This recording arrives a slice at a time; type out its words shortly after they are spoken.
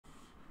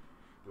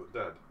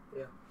dead?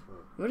 Yeah. Oh.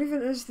 What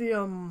even is the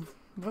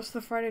what's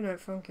the Friday Night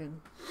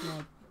Funkin'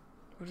 mod?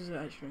 What is it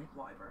actually?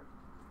 Wyvern.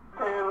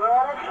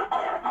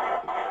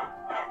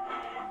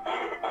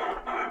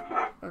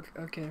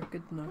 Okay,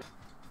 good to know.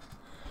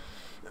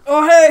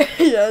 Oh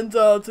hey, and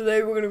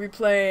today we're gonna be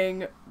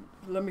playing.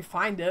 Let me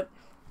find it.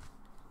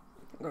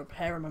 I got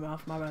hair in my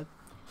mouth. My bad.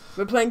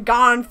 We're playing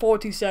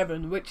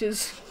GARN47, which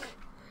is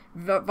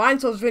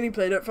Vinesoul's Vinny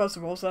played it first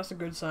of all, so that's a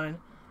good sign.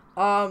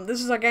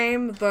 This is a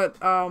game that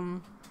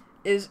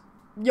is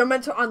you're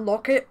meant to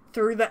unlock it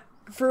through an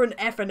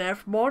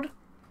FNF mod,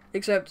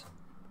 except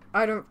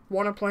I don't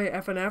want to play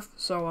FNF,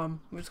 so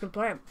we're just gonna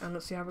play it and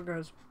let's see how it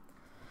goes.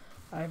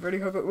 I really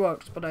hope it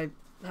works, but I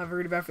have a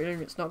really bad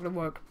feeling it's not gonna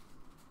work.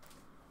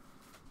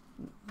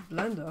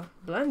 Blender?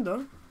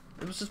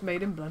 It was just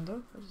made in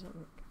Blender? How does that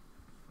work?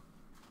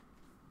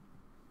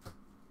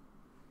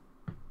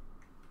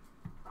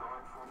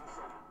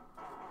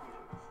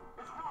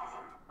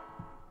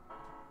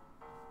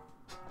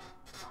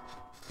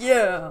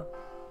 Yeah!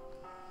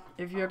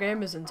 If your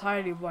game is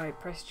entirely white,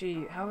 press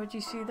G. How would you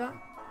see that?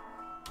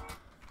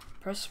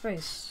 Press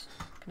space.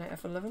 Can I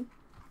F11?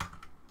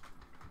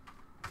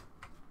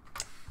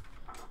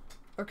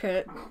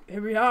 Okay,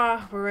 here we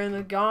are. We're in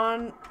the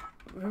GARN.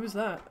 Who was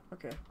that?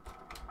 Okay.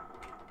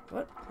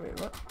 What? Wait,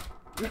 what?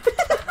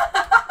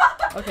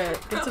 Okay,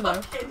 good to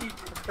know.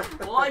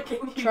 Why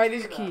can you Try do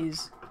these that?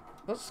 keys.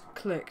 What's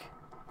click?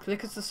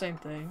 Click is the same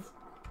thing.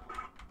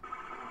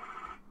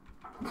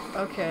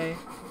 Okay.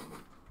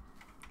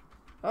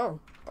 Oh.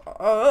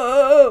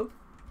 Oh!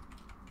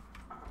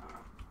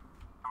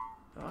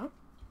 Huh?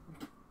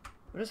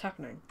 What is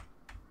happening?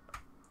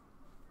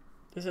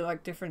 Is it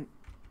like different?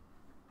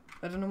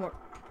 I don't know what.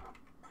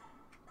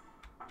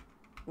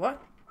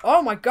 What?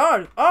 Oh my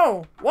god!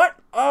 Oh! What?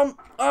 Oh!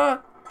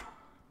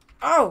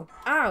 Ow!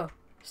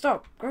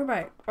 Stop! Go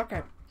back.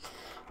 Okay.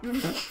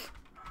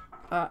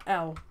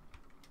 L.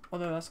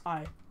 Although that's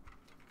I.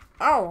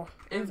 Ow!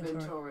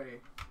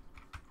 Inventory.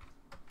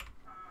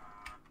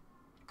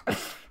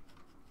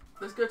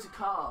 Let's go to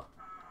car.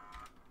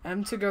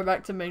 M to go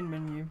back to main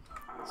menu.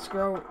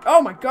 Scroll.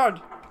 Oh my god!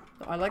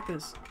 I like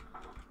this.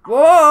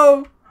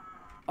 Whoa!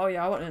 Oh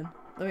yeah, I want in.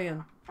 Let me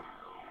in.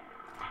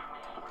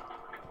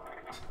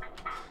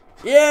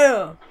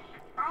 Yeah!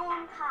 I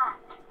am caught.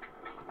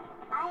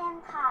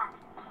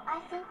 I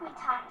think we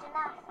talked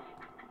enough.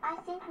 I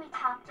think we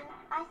talked.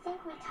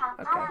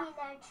 Okay. I'll be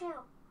there too.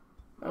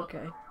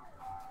 Okay.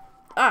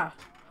 Ah!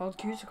 Hold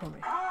Q to call me.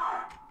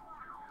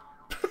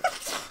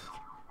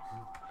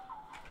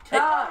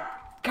 Car.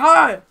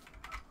 Car!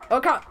 Oh,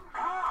 car!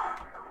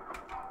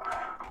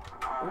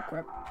 Oh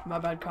crap. My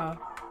bad, car.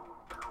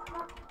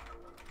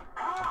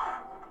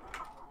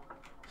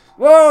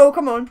 Whoa,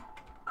 come on.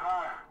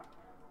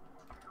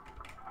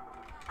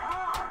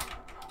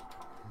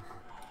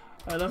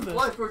 I love this.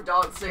 Why for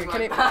dancing Can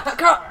like he, that?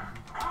 car!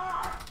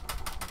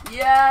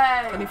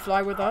 Yay! Can he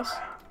fly with us?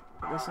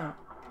 I guess not.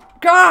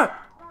 Car!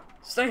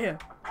 Stay here.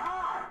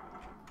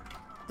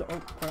 Oh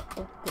crap,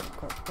 oh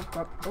crap, oh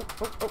crap, oh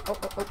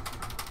crap, oh.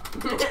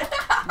 Weird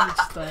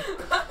stuff.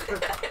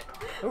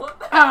 Oh. What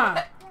the Ah!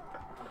 heck?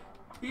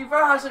 He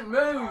hasn't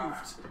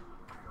moved.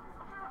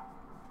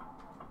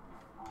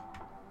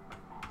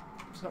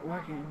 It's not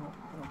working anymore.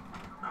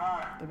 Oh.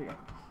 There we go.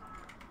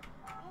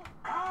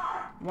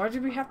 Why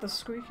did we have the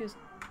squeakiest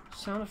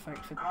sound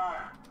effect for?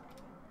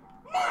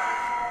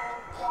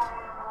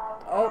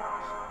 Oh.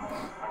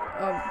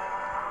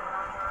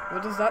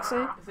 What does that say?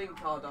 I think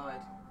car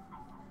died.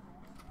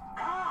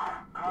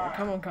 Yeah,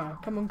 come on, car.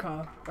 Come on,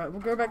 car. Right,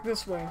 we'll go back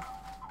this way.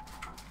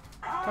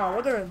 Car,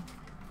 what doing?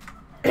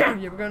 Yeah,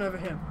 we're going over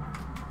here.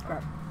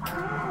 Crap.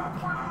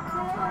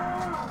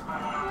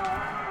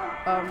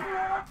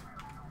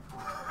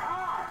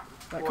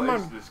 Right, come What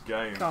is on, this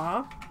game?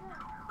 car.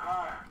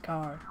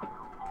 Car.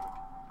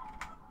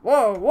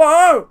 Whoa,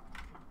 whoa!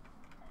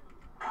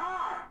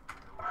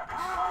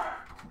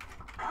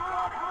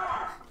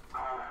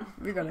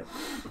 We got it.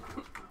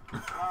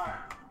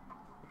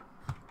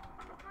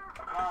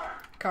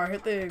 Car,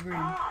 hit the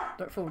green.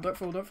 Don't fall, don't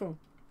fall, don't fall.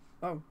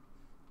 Oh.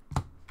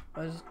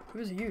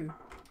 Who's you?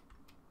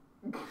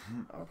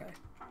 Okay.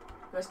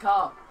 Where's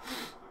car?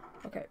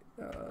 Okay.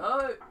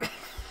 Oh.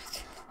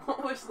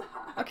 What was that?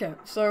 Okay,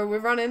 so we're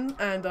running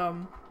and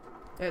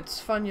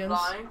it's Funyuns.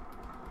 Flying.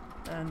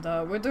 And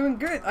we're doing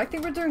good. I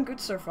think we're doing good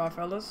so far,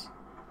 fellas.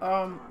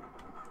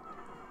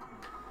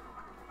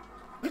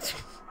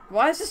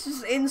 Why is this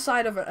just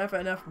inside of an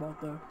FNF mod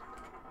though?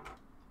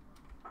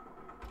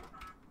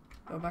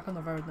 Go back on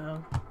the road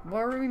now.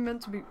 Where are we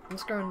meant to be?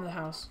 Let's go into the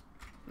house.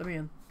 Let me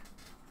in.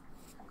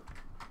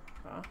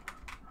 Huh?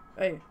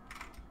 Hey.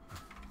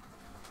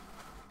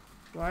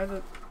 Why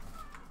the?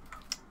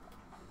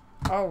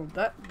 Oh,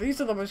 these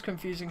are the most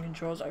confusing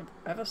controls I've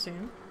ever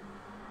seen.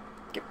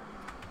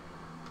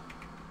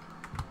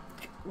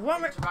 What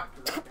am I? Interact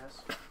with it, I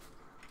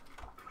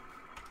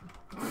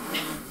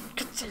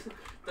guess.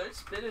 Don't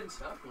spin in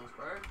circles,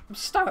 bro. I'm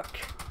stuck.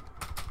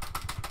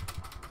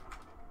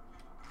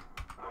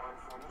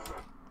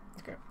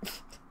 Okay.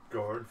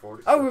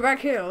 GARN47. Oh, we're back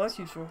here. That's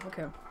useful.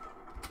 Okay.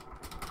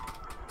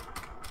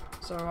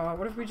 So,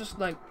 what if we just,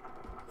 like,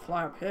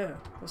 fly up here?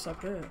 What's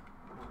up here?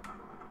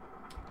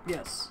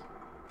 Yes.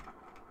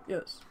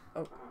 Yes.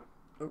 Oh.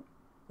 Oh.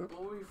 Oh.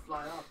 Or we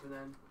fly up and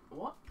then...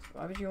 What?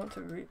 Why would you want to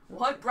read?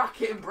 Why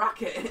bracket and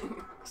bracket?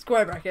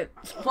 Square bracket.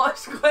 Why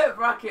square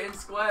bracket and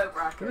square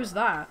bracket? Who's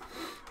that?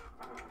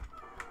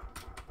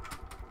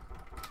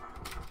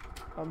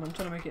 I'm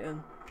trying to make it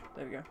in.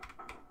 There we go.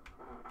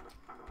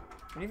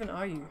 What even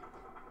are you?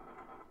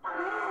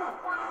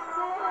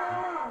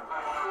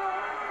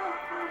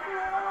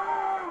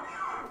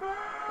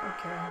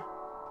 Okay.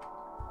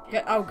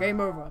 Yeah, oh, game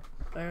over.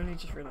 I only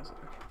just realized it.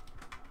 Okay.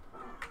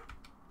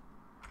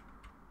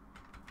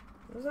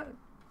 What was that?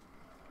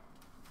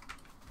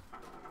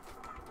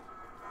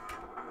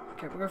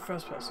 Okay, we'll go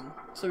first person.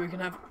 So we can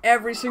have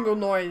every single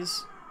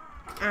noise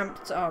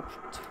amped up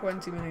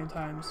 20 million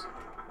times.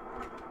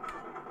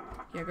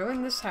 Yeah, go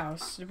in this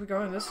house. Did we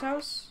go in this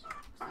house?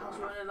 The house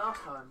we went in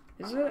last time.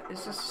 Is it?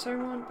 Is this the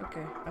same one?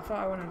 Okay, I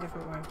thought I went a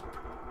different way.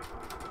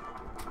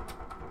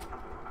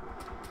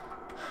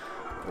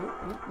 Ooh, ooh,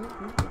 ooh,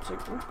 ooh, good sick,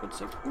 ooh, good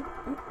sick, ooh,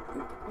 ooh,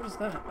 ooh. What is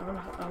that?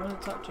 I wanna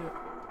touch it.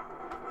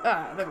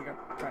 Ah, there we go.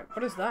 Right,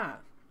 what is that?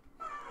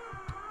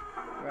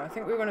 Right, I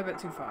think we went a bit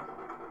too far.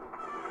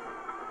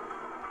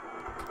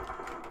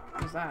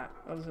 What is that?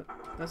 What is it?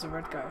 There's a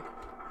red guy.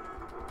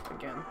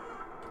 Again.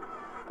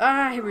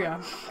 Ah, here we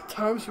are.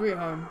 Home sweet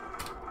home.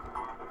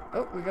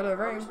 Oh, we got a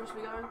Where are we ring. supposed to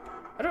be going?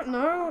 I don't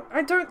know.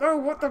 I don't know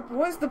what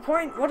is the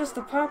point? What is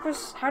the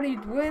purpose? How do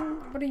you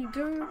win? What do you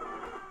do?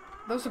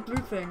 There's a blue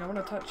thing. I want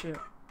to touch it.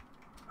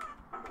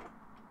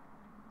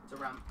 It's a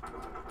ramp.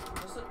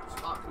 What's the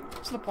sparkling?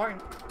 What's the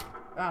point?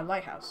 Ah,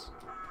 lighthouse.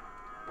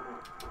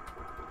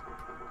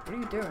 What are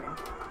you doing?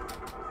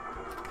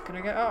 Can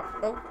I get up?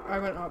 Oh, I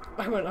went up.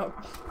 I went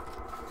up.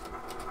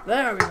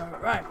 There we go.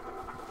 Right.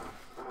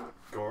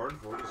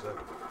 GARN47.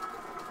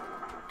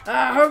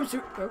 Ah, home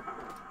sweet. Oh.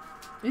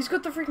 He's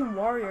got the freaking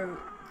Wario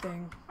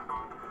thing.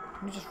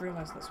 I just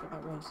realized that's what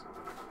that was.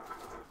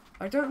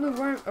 I don't know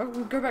where. Oh,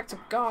 we'll go back to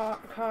car.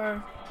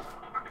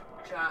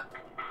 Chat.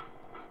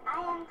 I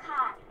am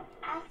Car.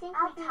 I think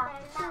we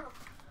talked too.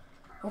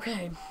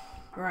 Okay.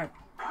 Right.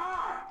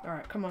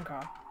 Alright, come on,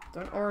 car.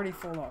 Don't already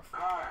fall off.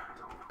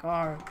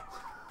 Car.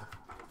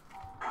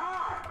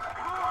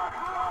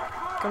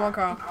 Come on,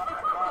 car.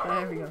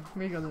 There we go.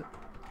 We got it.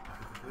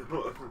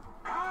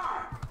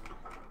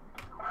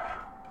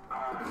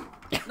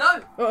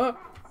 No!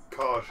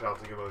 Car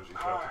shouting emoji,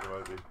 shouting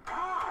emoji.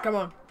 Come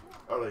on.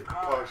 Ellie,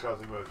 car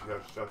shouting emoji,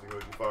 shouting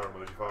emoji, fire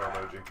emoji, fire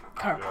emoji.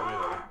 Car. You know what I mean,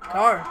 Ellie?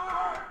 Car.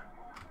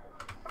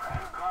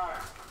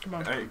 Come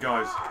on. Hey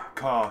guys,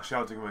 car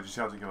shouting emoji,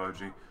 fire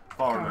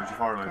Car. emoji,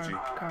 fire emoji.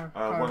 Car.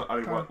 One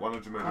Car. emoji,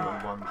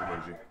 one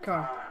emoji.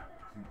 Car.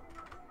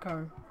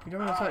 Car. We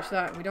don't want to touch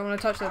that. We don't want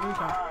to touch that blue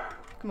car.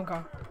 Come on,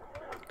 car.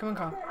 Come on,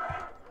 car.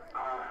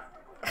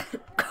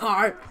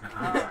 Car.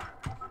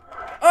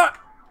 Ah!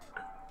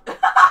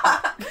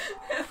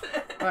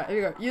 Alright, here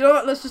we go. You know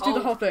what? Let's just do the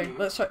whole thing.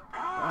 Let's try.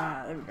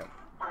 Ah, there we go.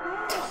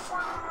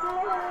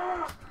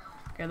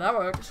 Okay, that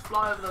worked. Just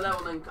fly over the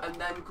level and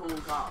then call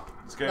car.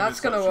 This game That's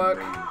is gonna such a work.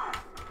 meme.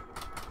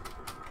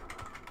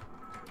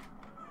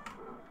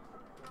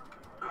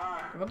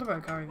 What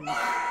about car even?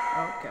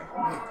 Oh, okay.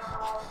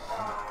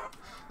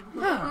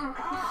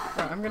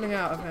 Right, I'm getting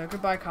out of here.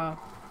 Goodbye, car.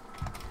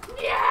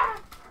 Yeah!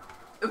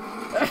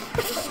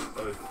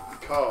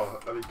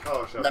 Ellie,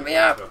 car shouting. Let me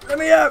out! Let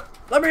me out!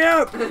 Let me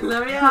out!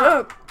 Let me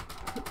out!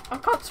 I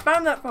can't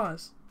spam that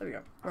fast. There we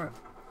go. Alright.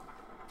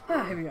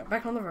 Ah, here we go.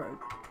 Back on the road.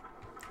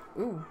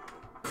 Ooh.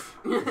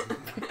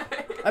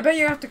 I bet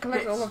you have to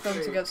collect all of them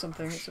to get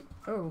something. It's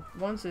oh,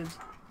 wanted.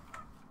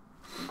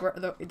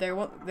 They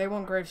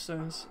want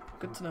gravestones.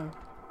 Good to know.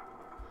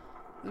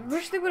 I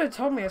wish they would have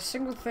told me a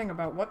single thing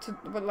about what to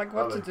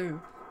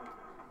do.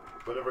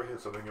 Whenever I hit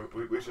something,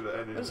 we should have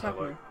ended What's in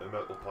happening? like a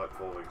metal pipe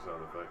falling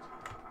sound effect.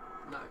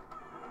 No.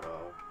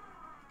 Oh.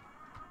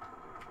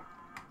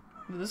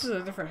 This is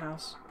a different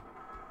house.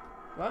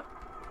 What?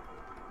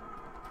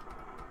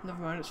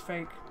 Never mind, it's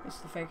fake. It's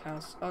the fake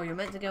house. Oh, you're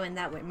meant to go in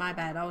that way. My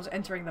bad. I was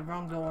entering the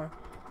wrong door.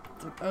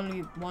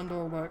 Only one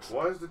door works.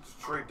 Why is the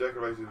tree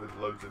decorated with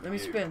loads of Let me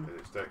you spin. in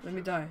its texture? Let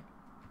me die.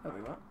 Oh,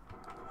 wait, what?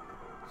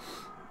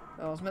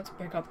 Oh, I was meant to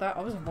pick up that.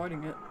 I was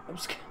avoiding it. I'm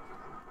scared.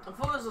 I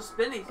thought it was a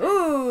spinny thing.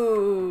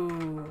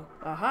 Ooh!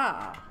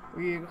 Aha!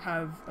 We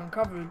have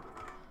uncovered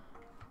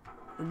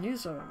the new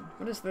zone.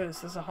 What is this?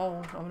 There's a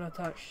hole I'm gonna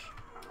touch.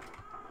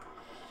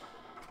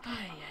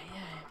 Ay, ay,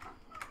 ay.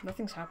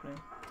 Nothing's happening.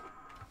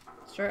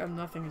 Straight up,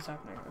 nothing is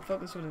happening. I thought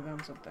this would have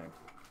done something.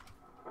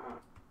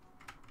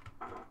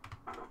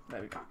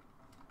 There we go.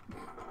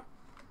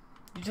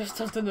 You just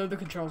have to know the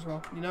controls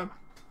well, you know?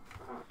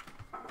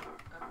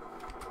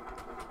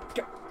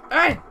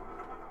 Hey!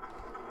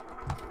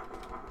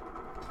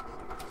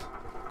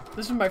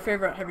 This is my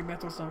favorite heavy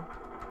metal song.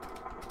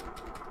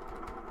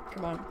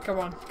 Come on, come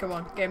on, come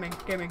on. Gaming,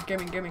 gaming,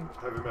 gaming, gaming.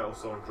 Heavy metal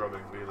song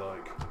drumming be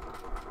like.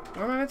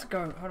 Where am I meant to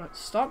go? Hold on.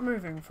 Stop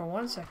moving for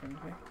 1 second.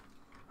 Okay?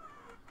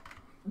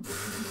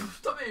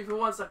 Stop me for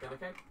 1 second,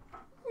 okay?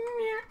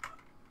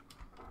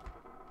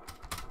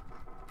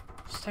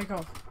 Just take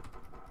off.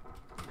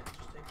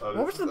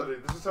 What was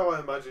this is how I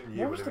imagine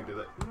you whenever you do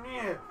that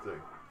yeah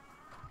thing.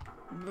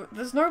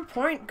 There's no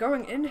point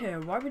going in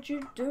here. Why would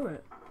you do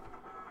it?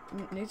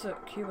 Needs a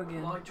cube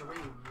again. My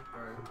dream,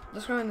 bro.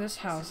 Let's go in this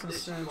house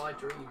This instead. is my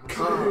dream.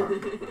 Car.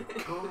 This is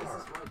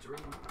my dream.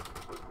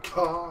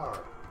 Car.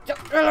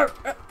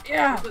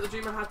 Yeah. But the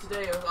dream I had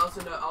today, I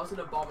was in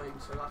a bombing,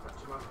 so that's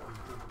actually my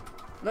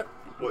fault.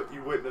 What,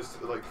 you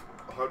witnessed like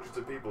hundreds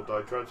of people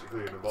die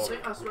tragically in a bomb? So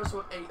I swear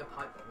someone ate a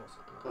pipe bomb or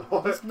something.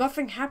 What? There's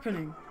nothing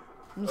happening.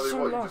 I'm I mean, so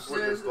what, you lost. just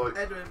witnessed like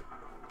Edwin,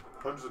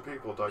 hundreds of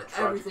people died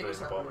everything tragically is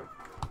in a bombing?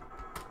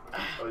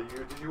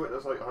 Did you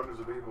witness like hundreds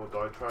of people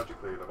die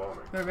tragically in a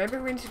bombing? No, maybe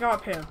we need to go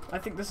up here. I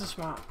think this is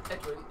smart.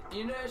 Edwin,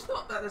 you know it's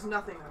not that there's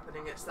nothing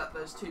happening, it's that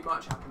there's too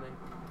much happening.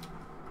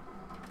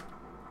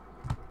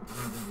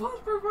 Why's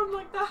bro run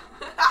like that?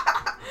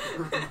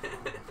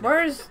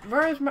 Where is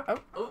my...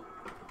 Oh,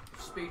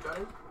 speed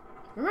running.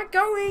 Where am I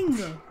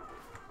going?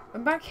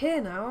 I'm back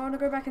here now. I want to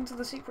go back into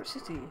the secret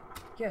city.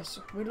 Yes,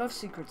 we love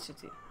secret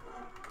city.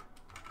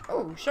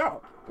 Oh,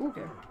 shop.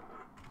 Okay.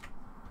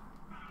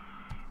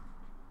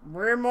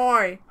 Where am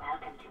I?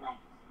 Welcome to my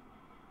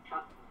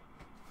shop.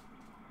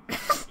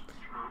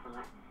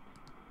 Traveler.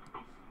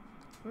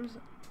 What is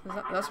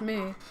that? That's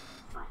me.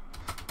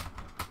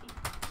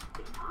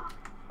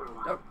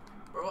 Oh,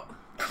 Bro, what?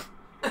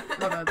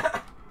 my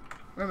bad.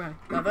 Where am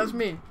I? No, that's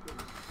me.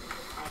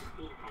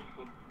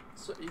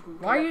 So you can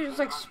Why are you just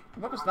like...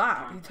 What was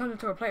that? You turned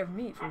into a plate of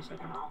meat for a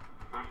second.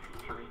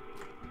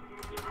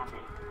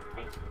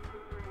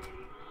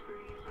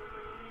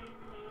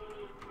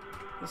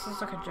 This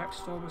is like a Jack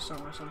Storber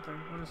song or something.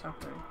 What is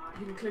happening?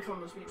 You can click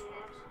on the speech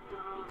box.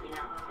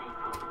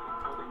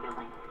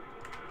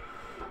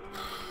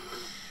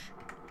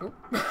 Oh.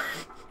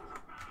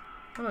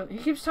 Hold on, he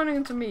keeps turning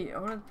into meat. I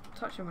want to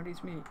touch him when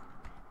he's meat.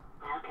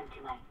 Welcome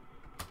to my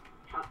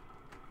shop.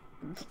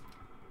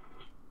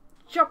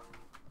 Chop!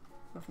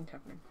 Nothing's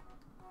happening.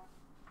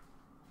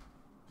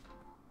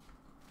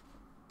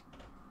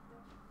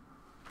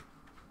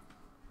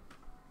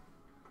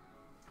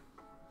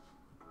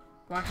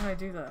 Why can I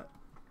do that?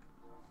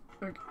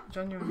 Like,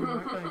 genuinely,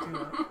 why can I do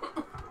that?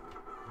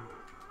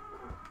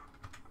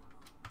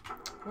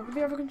 What were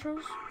the other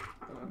controls?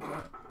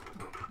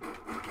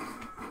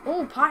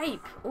 Oh,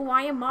 pipe! Oh,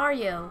 I am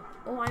Mario!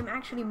 Oh, I'm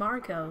actually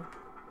Marco.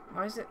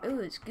 Why is it? Oh,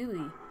 it's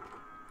gooey.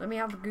 Let me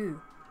have the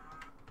goo.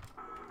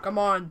 Come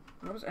on!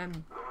 What was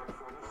M?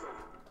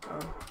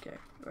 Oh, okay.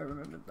 I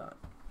remembered that.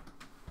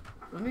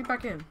 Let me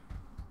back in.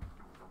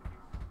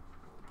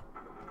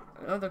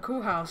 Oh, the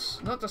cool house.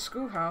 Not the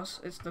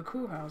schoolhouse, it's the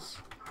cool house.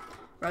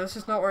 Right, this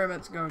is not where I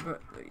meant to go,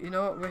 but you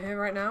know what? We're here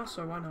right now,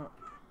 so why not?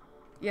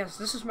 Yes,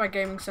 this is my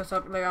gaming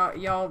setup layout.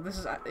 Y'all, this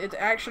is... It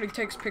actually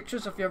takes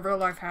pictures of your real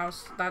life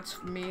house.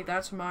 That's me,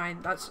 that's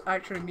mine. That's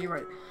actually me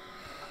right...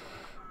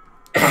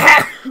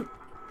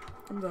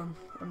 I'm done.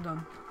 I'm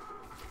done.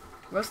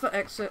 Where's the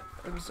exit?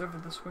 It was over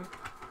this way.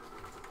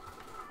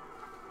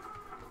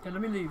 Yeah,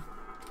 let me leave.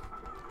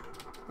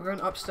 We're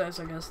going upstairs,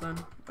 I guess, then.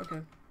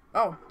 Okay.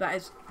 Oh, that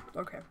is...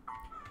 Okay.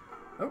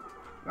 Oh,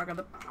 I got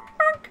the...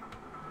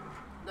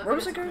 Where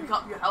was it going? Pick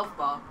up your health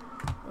bar.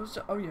 What was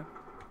it? Oh, yeah.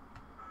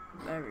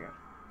 There we go.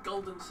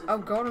 Golden City. Oh,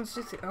 Golden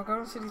City. Oh,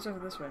 Golden City's over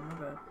this way. My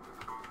bad.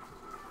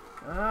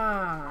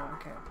 Ah,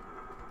 okay.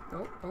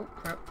 Oh, oh,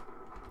 crap.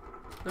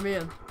 Let me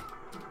in.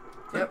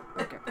 Yep,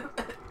 okay.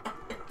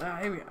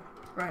 Here we are.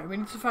 Right, we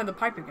need to find the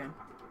pipe again.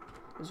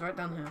 It's right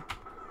down here.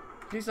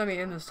 Please let me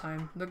in this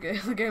time. The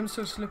game's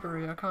so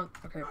slippery, I can't...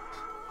 Okay.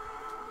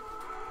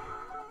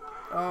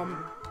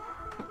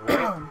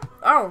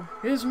 Oh,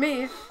 here's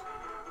me.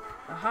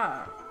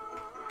 Aha.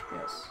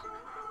 Yes.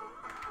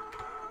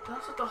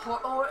 That's like the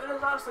horror... Oh,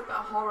 that's like that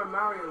horror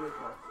Mario with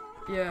us.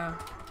 Yeah.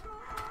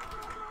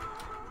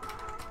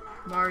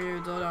 Mario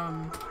dot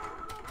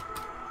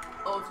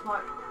Oh, it's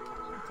like...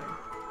 something.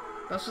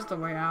 That's just the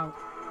way out.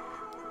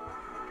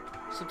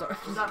 So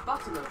Is that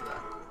button over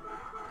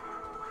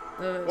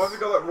there? Why have you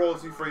got that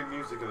royalty-free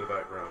music in the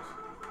background?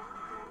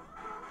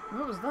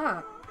 What was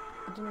that?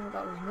 I don't know what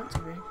that was meant to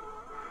be.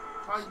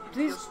 Try and do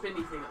Please. your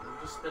spinny thing at them.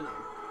 Just spin them.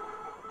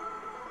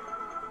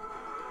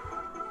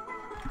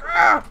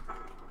 Ah!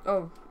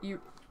 Oh, you...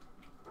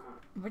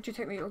 Why'd you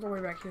take me all the way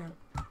back here?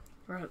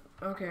 Right,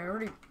 okay,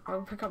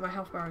 I'll pick up my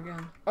health bar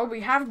again. Oh, we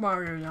have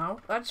Mario now.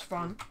 That's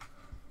fun.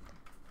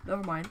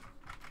 Never mind.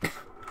 Do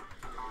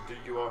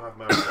you all have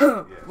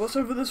Mario? Yes. What's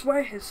over this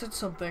way? It said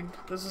something.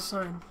 There's a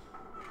sign.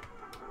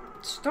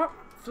 Stop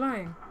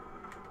flying.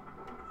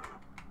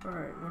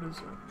 Alright, what is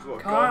it? So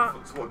what, Car.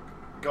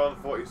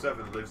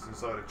 GARN47 lives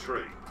inside a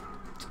tree.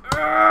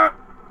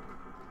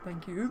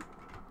 Thank you.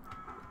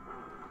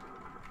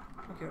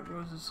 Okay,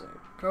 what does it say?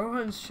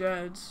 Gohan's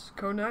sheds.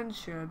 Conan's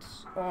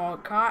sheds. Or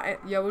car.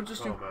 Yeah, we'll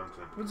just do.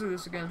 Mountain. We'll do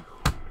this again.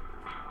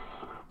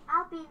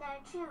 I'll be there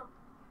too.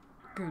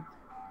 Good.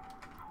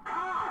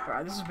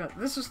 Alright, this is better.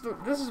 This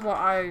is what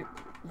I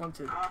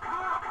wanted.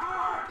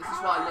 This is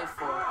what I live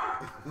for.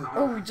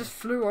 Oh, he just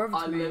flew over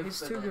I to me. live He's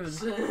for too this.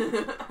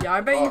 good. Yeah,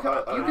 I bet you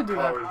could do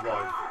Car that. is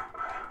life.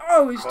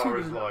 Oh, he's Car too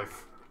is good.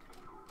 life.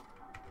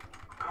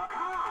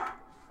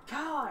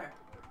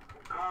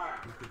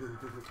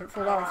 Don't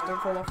fall off.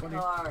 Don't fall off, buddy.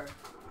 Car.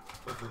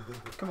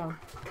 Come on.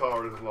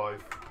 Car is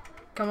life.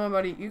 Come on,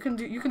 buddy. You can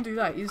do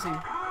that easy.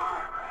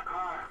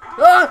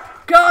 Ah!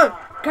 Go!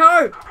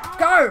 Go!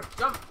 Go!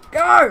 Jump.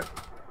 Go!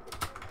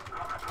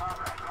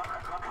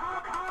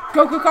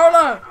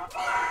 Coca-Cola!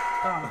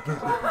 Oh.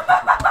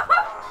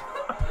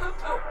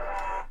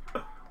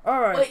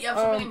 Alright. Wait, you have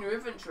something in your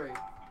inventory.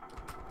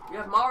 You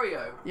have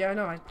Mario. Yeah, I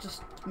know. I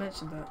just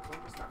mentioned that.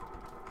 What was that?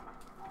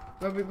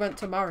 When we went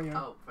to Mario.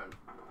 Oh, friend.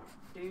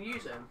 Can you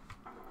use him?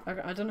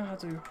 I don't know how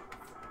to.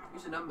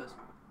 Use the numbers.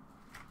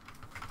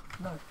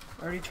 No.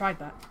 I already tried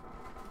that.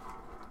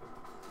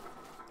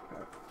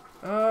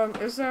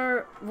 Is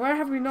there... Where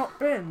have we not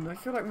been? I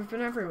feel like we've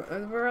been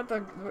everywhere. We're at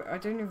the... I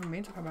didn't even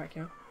mean to come back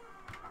here.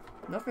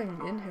 Nothing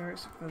in here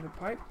except for the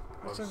pipe.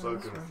 I'm so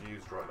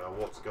confused right now.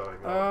 What's going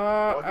on?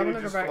 I Why can't wanna you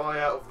go just back. fly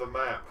out of the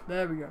map?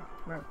 There we go.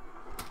 Right.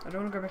 I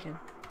don't want to go back in.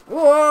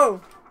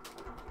 Whoa!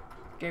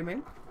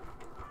 Gaming.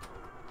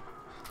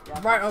 Yeah,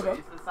 Right that's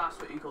over. That's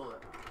what you call it.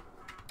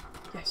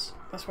 Yes,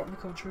 that's what we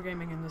call true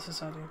gaming in this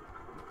society.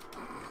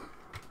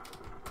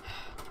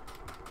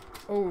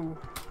 Oh.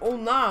 Oh,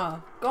 nah.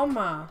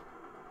 Goma.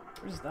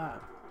 What is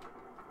that?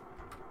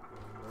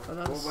 Oh,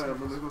 that's...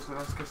 amigos de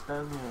las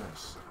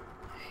castañas.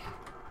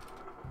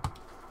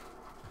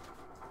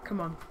 Come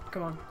on,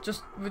 come on.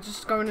 We're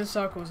just going in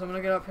circles. I'm gonna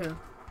get up here.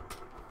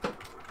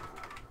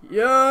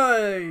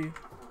 Yay!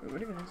 Wait,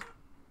 what even is?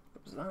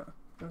 What was that?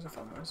 That was a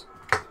fun noise.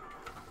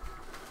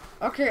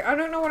 Okay, I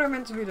don't know what I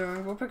meant to be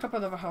doing. We'll pick up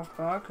another health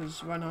bar,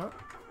 because why not?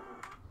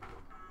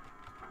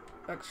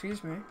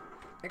 Excuse me.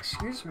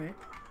 Excuse me.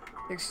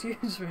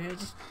 Excuse me.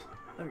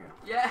 There we go.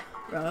 Yeah.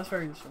 Yeah, that's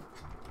very useful.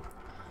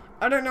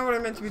 I don't know what I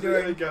meant to be This is the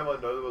only doing. game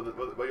I know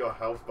where your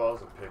health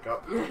bars are pick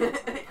up.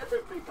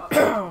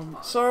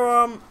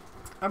 So,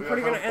 I'm Your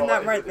probably gonna health end bar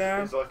that right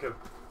there. Is like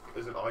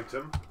is an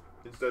item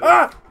instead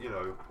Ah! of, you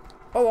know.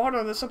 Oh, hold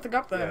on, there's something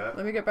up there. Yeah.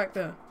 Let me get back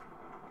there.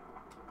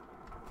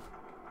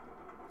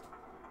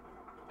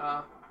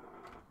 Uh,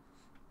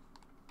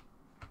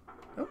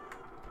 Oh.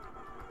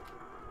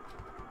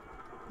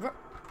 What?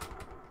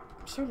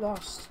 I'm so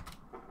lost.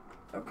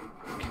 Oh.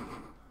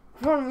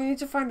 Come on, we need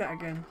to find that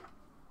again.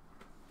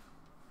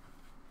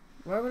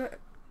 Where would it...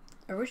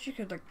 I wish you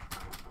could, like,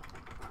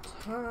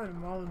 turn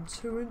more than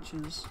 2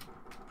 inches.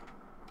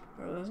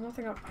 Well, there's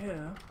nothing up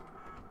here.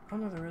 Oh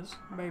no, there is.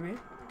 Maybe.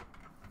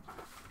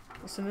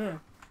 What's in there?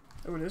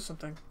 Oh, it is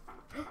something.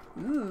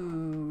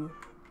 Ooh.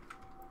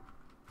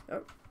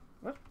 Oh.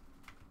 What?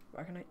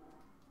 Why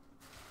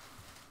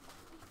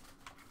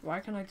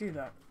can I do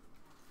that?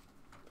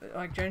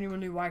 Like,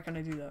 genuinely, why can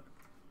I do that?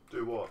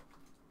 Do what?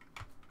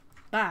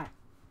 That.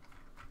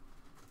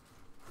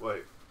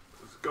 Wait.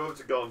 Let's go over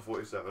to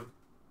GARN47.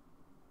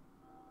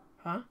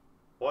 Huh?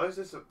 Why is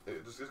this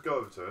just go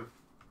over to him.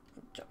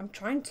 I'm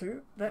trying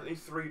to. That. Isn't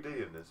he 3D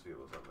in this view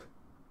or something?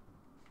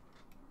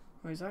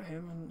 Wait, is that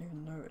him? I don't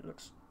even know. It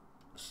looks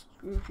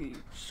spooky.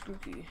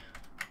 Spooky.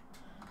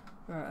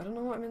 Right, I don't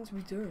know what I'm meant to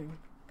be doing.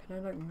 Can I,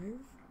 like, move?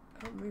 I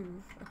can't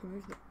move. I can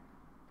move the...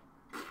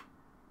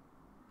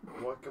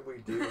 Why can we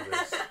do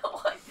this?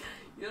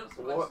 You're not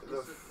What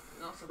supposed the to,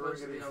 not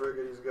supposed to be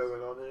friggity's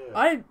going on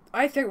here?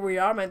 I think we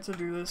are meant to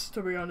do this,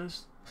 to be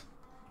honest.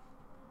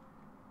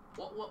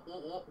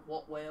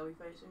 What way are we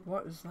facing?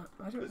 What is that?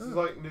 I don't This know. is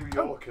like New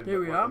York and here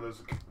we are.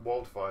 there's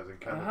wildfires in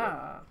Canada.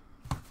 Aha.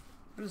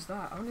 What is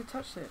that? I only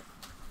touched it.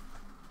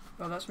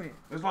 Oh, that's me.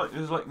 It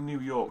was like New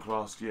York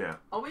last year.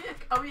 Are we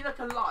like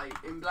a light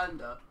in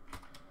Blender?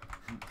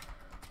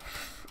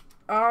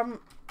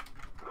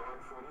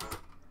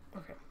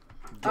 Okay.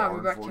 Ah,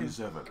 we're back in.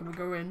 GARN47. Can we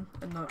go in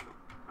and not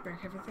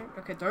break everything?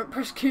 Okay, don't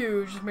press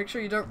Q. Just make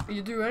sure you don't.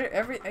 You do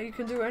you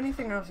can do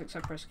anything else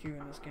except press Q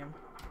in this game.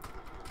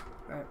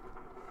 Right.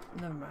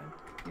 Never mind.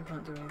 You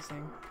can't do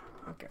anything.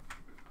 Okay.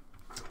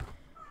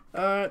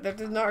 That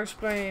did not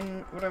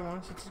explain what I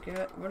wanted to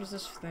get. What is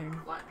this thing?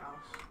 Lighthouse.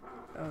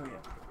 Oh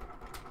yeah.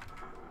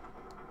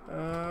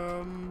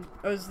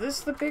 Is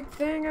this the big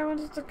thing I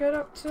wanted to get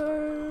up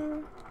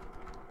to?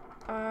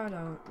 I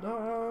don't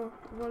know.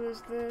 What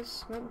is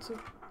this meant to?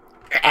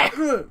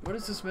 What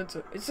is this meant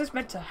to? Is this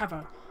meant to have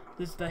a?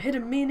 There's the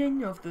hidden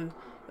meaning of the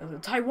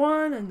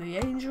Taiwan and the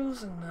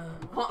angels and the.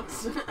 What?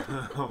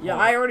 Yeah,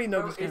 I already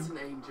know this It's game.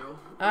 an angel.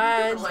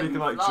 And Speaking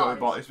like Joe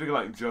Biden. Speaking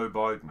like Joe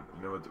Biden.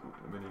 You know what?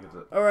 I mean, you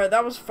get alright,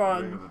 that was the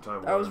fun.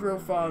 That was real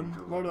fun.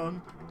 Well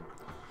done.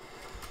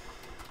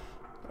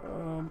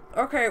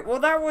 Okay, well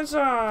that was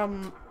I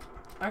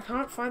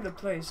can't find the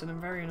place and I'm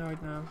very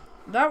annoyed now.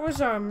 That was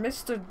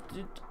Mr.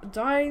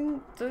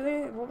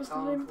 What was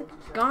the name?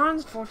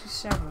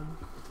 GARN47.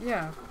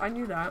 Yeah, I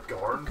knew that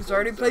because I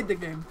already played the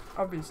game,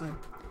 obviously.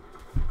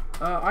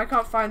 I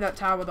can't find that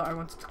tower that I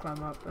wanted to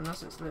climb up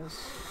unless it's this.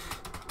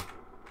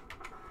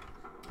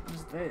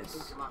 What's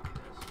this?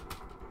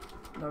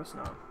 No, it's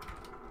not.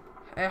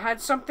 It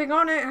had something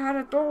on it. It had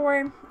a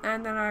doorway,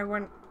 and then I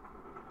went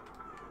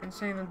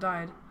insane and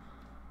died.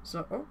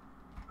 So, oh,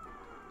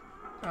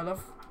 I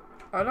love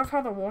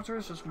how the water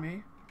is just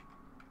me.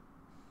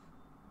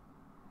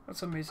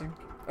 That's amazing.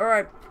 All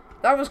right,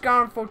 That was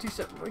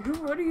GARN47. Wait,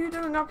 what are you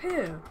doing up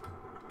here?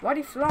 Why'd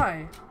he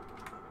fly?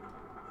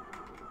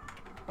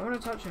 I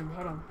want to touch him.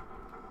 Hold on.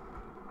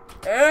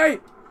 Hey!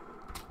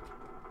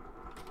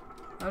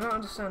 I don't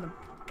understand the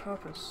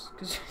purpose.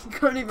 Because he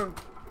can't even...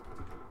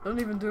 doesn't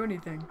even do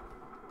anything.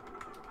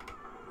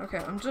 Okay,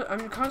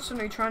 I'm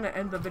constantly trying to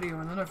end the video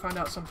and then I find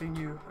out something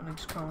new. And I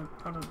just can't.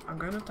 Hold on. I'm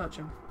going to touch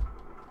him.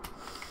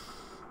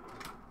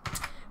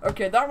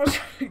 Okay, that was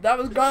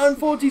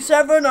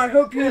GARN47. I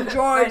hope you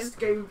enjoyed. Best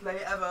gameplay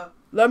ever.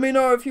 Let me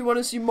know if you want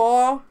to see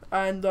more,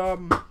 and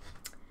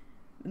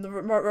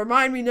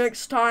remind me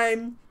next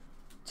time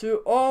to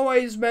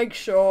always make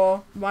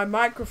sure my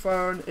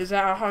microphone is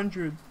at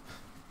 100.